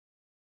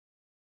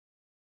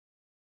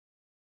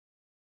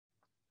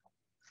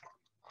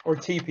or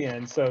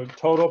TPN, so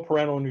total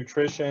parental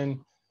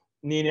nutrition,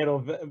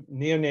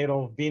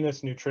 neonatal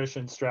venous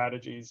nutrition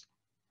strategies.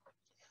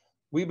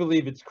 We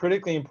believe it's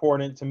critically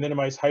important to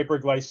minimize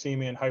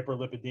hyperglycemia and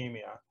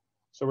hyperlipidemia.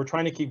 So we're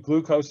trying to keep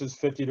glucoses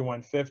 50 to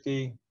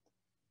 150.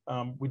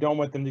 We don't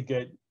want them to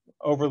get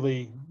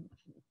overly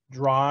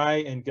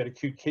dry and get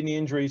acute kidney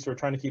injury, so we're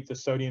trying to keep the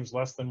sodiums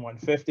less than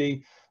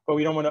 150, but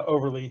we don't want to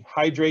overly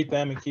hydrate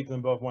them and keep them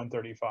above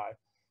 135.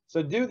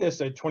 So to do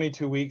this at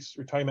 22 weeks,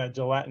 we're talking about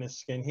gelatinous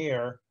skin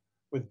here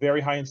with very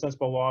high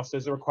insensible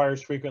losses. It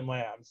requires frequent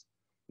labs.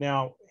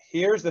 Now,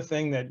 here's the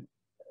thing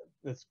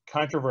that's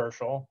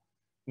controversial.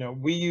 You know,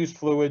 we use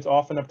fluids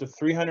often up to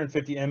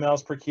 350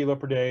 mLs per kilo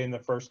per day in the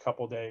first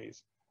couple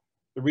days.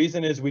 The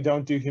reason is we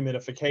don't do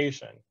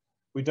humidification.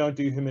 We don't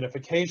do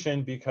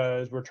humidification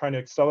because we're trying to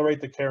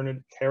accelerate the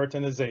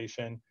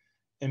keratinization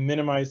and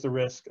minimize the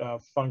risk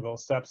of fungal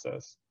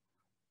sepsis.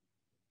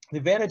 The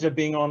advantage of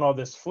being on all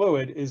this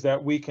fluid is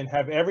that we can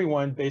have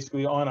everyone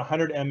basically on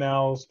 100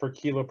 mLs per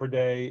kilo per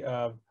day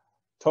of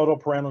total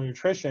parental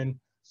nutrition,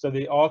 so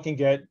they all can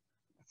get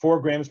 4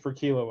 grams per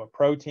kilo of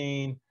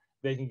protein.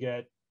 They can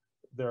get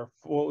their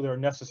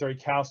necessary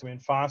calcium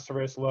and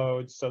phosphorus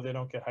loads so they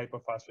don't get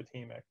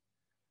hypophosphatemic.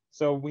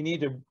 So we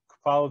need to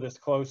follow this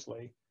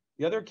closely.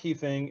 The other key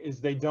thing is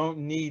they don't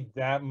need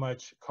that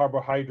much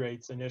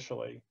carbohydrates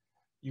initially.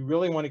 You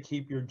really want to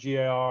keep your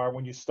GIR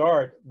when you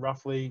start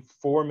roughly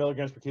 4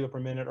 milligrams per kilo per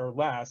minute or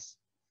less,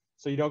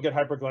 so you don't get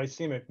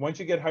hyperglycemic. Once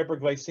you get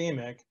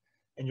hyperglycemic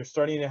and you're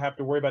starting to have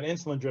to worry about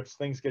insulin drips,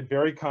 things get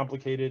very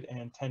complicated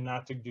and tend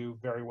not to do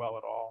very well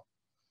at all.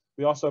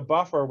 We also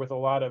buffer with a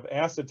lot of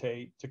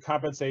acetate to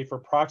compensate for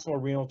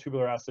proximal renal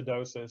tubular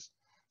acidosis,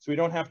 so we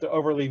don't have to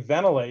overly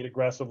ventilate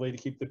aggressively to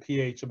keep the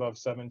pH above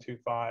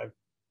 7.25.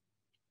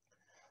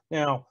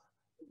 Now,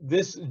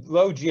 this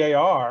low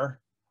GIR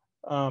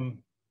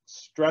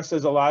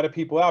stresses a lot of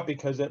people out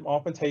because it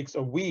often takes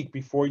a week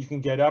before you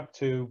can get up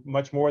to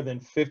much more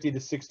than 50 to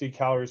 60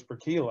 calories per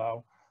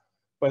kilo.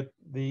 But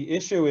the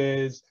issue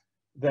is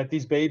that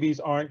these babies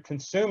aren't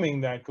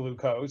consuming that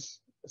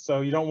glucose,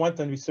 so you don't want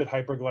them to sit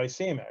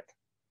hyperglycemic.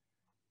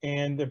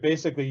 And they're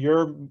basically,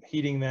 you're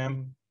heating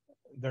them,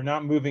 they're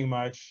not moving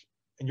much,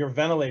 and you're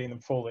ventilating them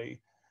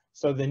fully.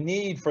 So the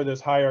need for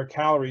those higher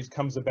calories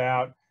comes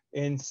about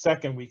in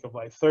second week of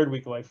life, third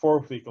week of life,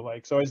 fourth week of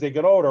life. So as they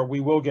get older, we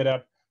will get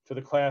up to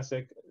the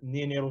classic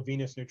neonatal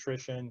venous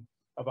nutrition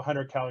of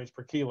 100 calories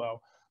per kilo.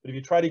 But if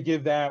you try to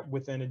give that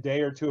within a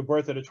day or two of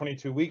birth at a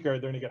 22-weeker, they're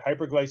going to get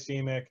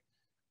hyperglycemic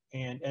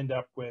and end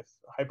up with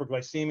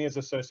hyperglycemia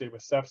associated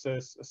with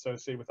sepsis,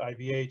 associated with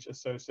IVH,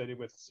 associated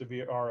with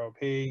severe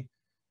ROP,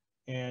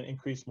 and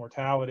increased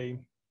mortality.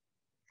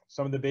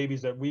 Some of the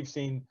babies that we've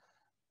seen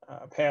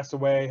pass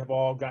away have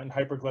all gotten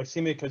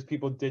hyperglycemic because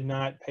people did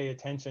not pay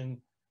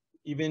attention.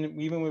 Even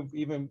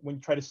when you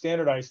try to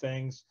standardize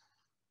things,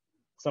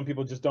 some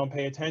people just don't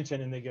pay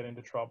attention and they get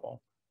into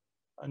trouble.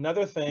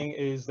 Another thing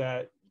is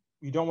that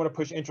you don't want to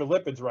push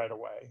intralipids right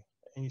away.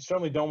 And you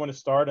certainly don't want to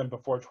start them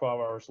before 12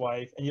 hours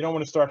life. And you don't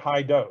want to start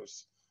high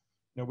dose.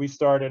 You know, we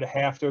start at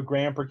 1/2 to 1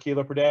 gram per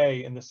kilo per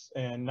day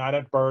and not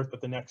at birth,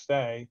 but the next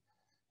day.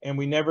 And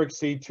we never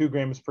exceed 2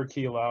 grams per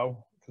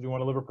kilo because we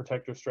want a liver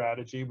protective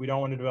strategy. We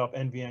don't want to develop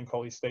NVN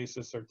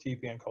cholestasis or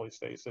TPN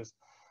cholestasis.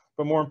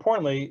 But more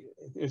importantly,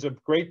 there's a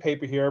great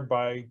paper here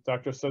by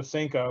Dr.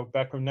 Sosenko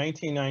back from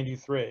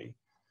 1993.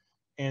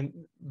 And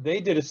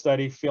they did a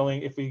study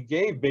feeling if we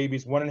gave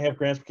babies 1.5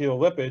 grams per kilo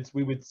lipids,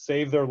 we would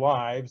save their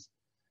lives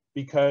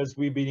because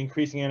we'd be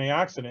increasing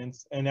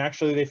antioxidants. And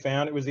actually they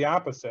found it was the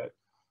opposite.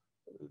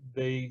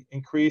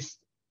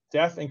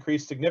 Death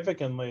increased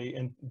significantly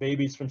in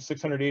babies from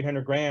 600,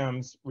 800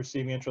 grams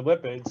receiving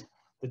intralipids.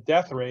 The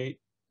death rate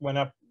went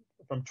up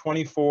from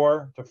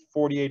 24 to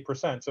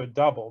 48%, so it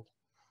doubled.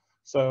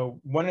 So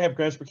 1.5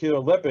 grams per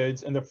kilo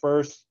lipids in the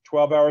first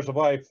 12 hours of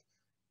life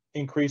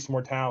increased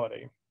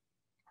mortality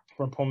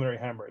from pulmonary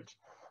hemorrhage.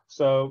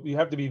 So you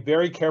have to be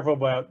very careful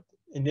about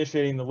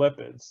initiating the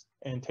lipids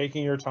and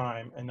taking your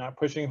time and not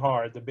pushing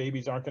hard. The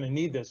babies aren't going to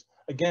need this.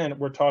 Again,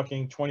 we're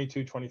talking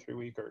 22, 23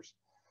 weekers.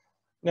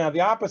 Now,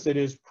 the opposite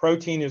is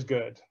protein is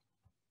good.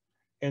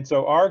 And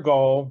so our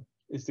goal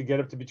is to get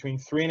up to between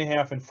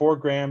 3.5 and 4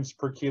 grams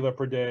per kilo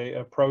per day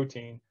of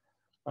protein.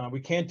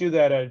 We can't do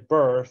that at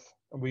birth.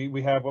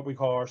 We have what we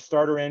call our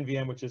starter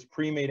NVN, which is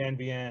pre-made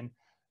NVN.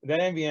 That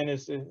NVN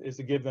is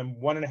to give them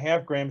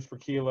 1.5 grams per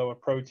kilo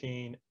of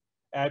protein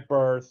at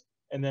birth.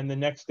 And then the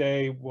next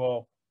day,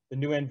 the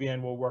new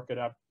NVN will work it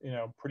up,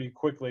 pretty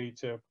quickly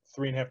to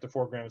 3.5 to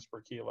 4 grams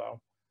per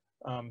kilo.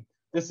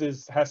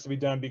 This has to be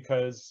done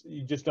because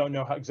you just don't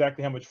know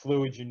exactly how much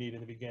fluid you need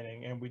in the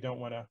beginning, and we don't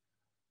want to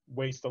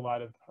waste a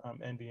lot of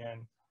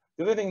NVN.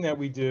 The other thing that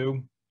we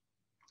do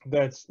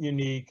that's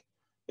unique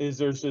is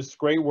there's this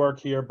great work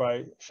here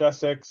by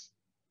Shesix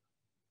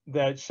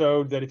that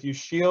showed that if you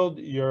shield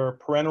your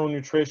parental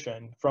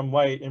nutrition from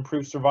light,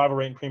 improves survival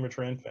rate in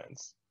premature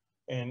infants.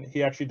 And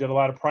he actually did a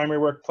lot of primary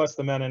work plus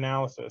the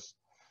meta-analysis.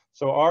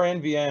 So our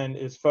NVN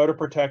is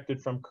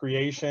photoprotected from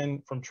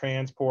creation, from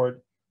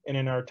transport, and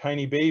in our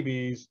tiny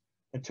babies,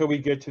 until we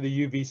get to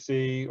the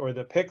UVC or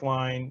the PIC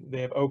line.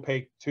 They have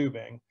opaque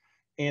tubing.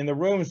 And the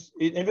rooms,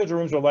 individual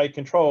rooms are light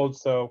controlled,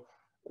 so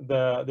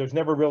there's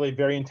never really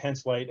very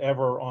intense light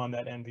ever on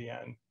that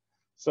NVN.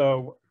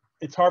 So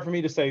it's hard for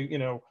me to say, you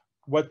know,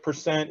 what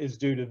 % is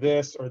due to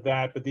this or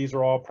that, but these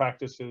are all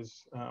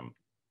practices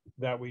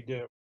that we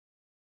do.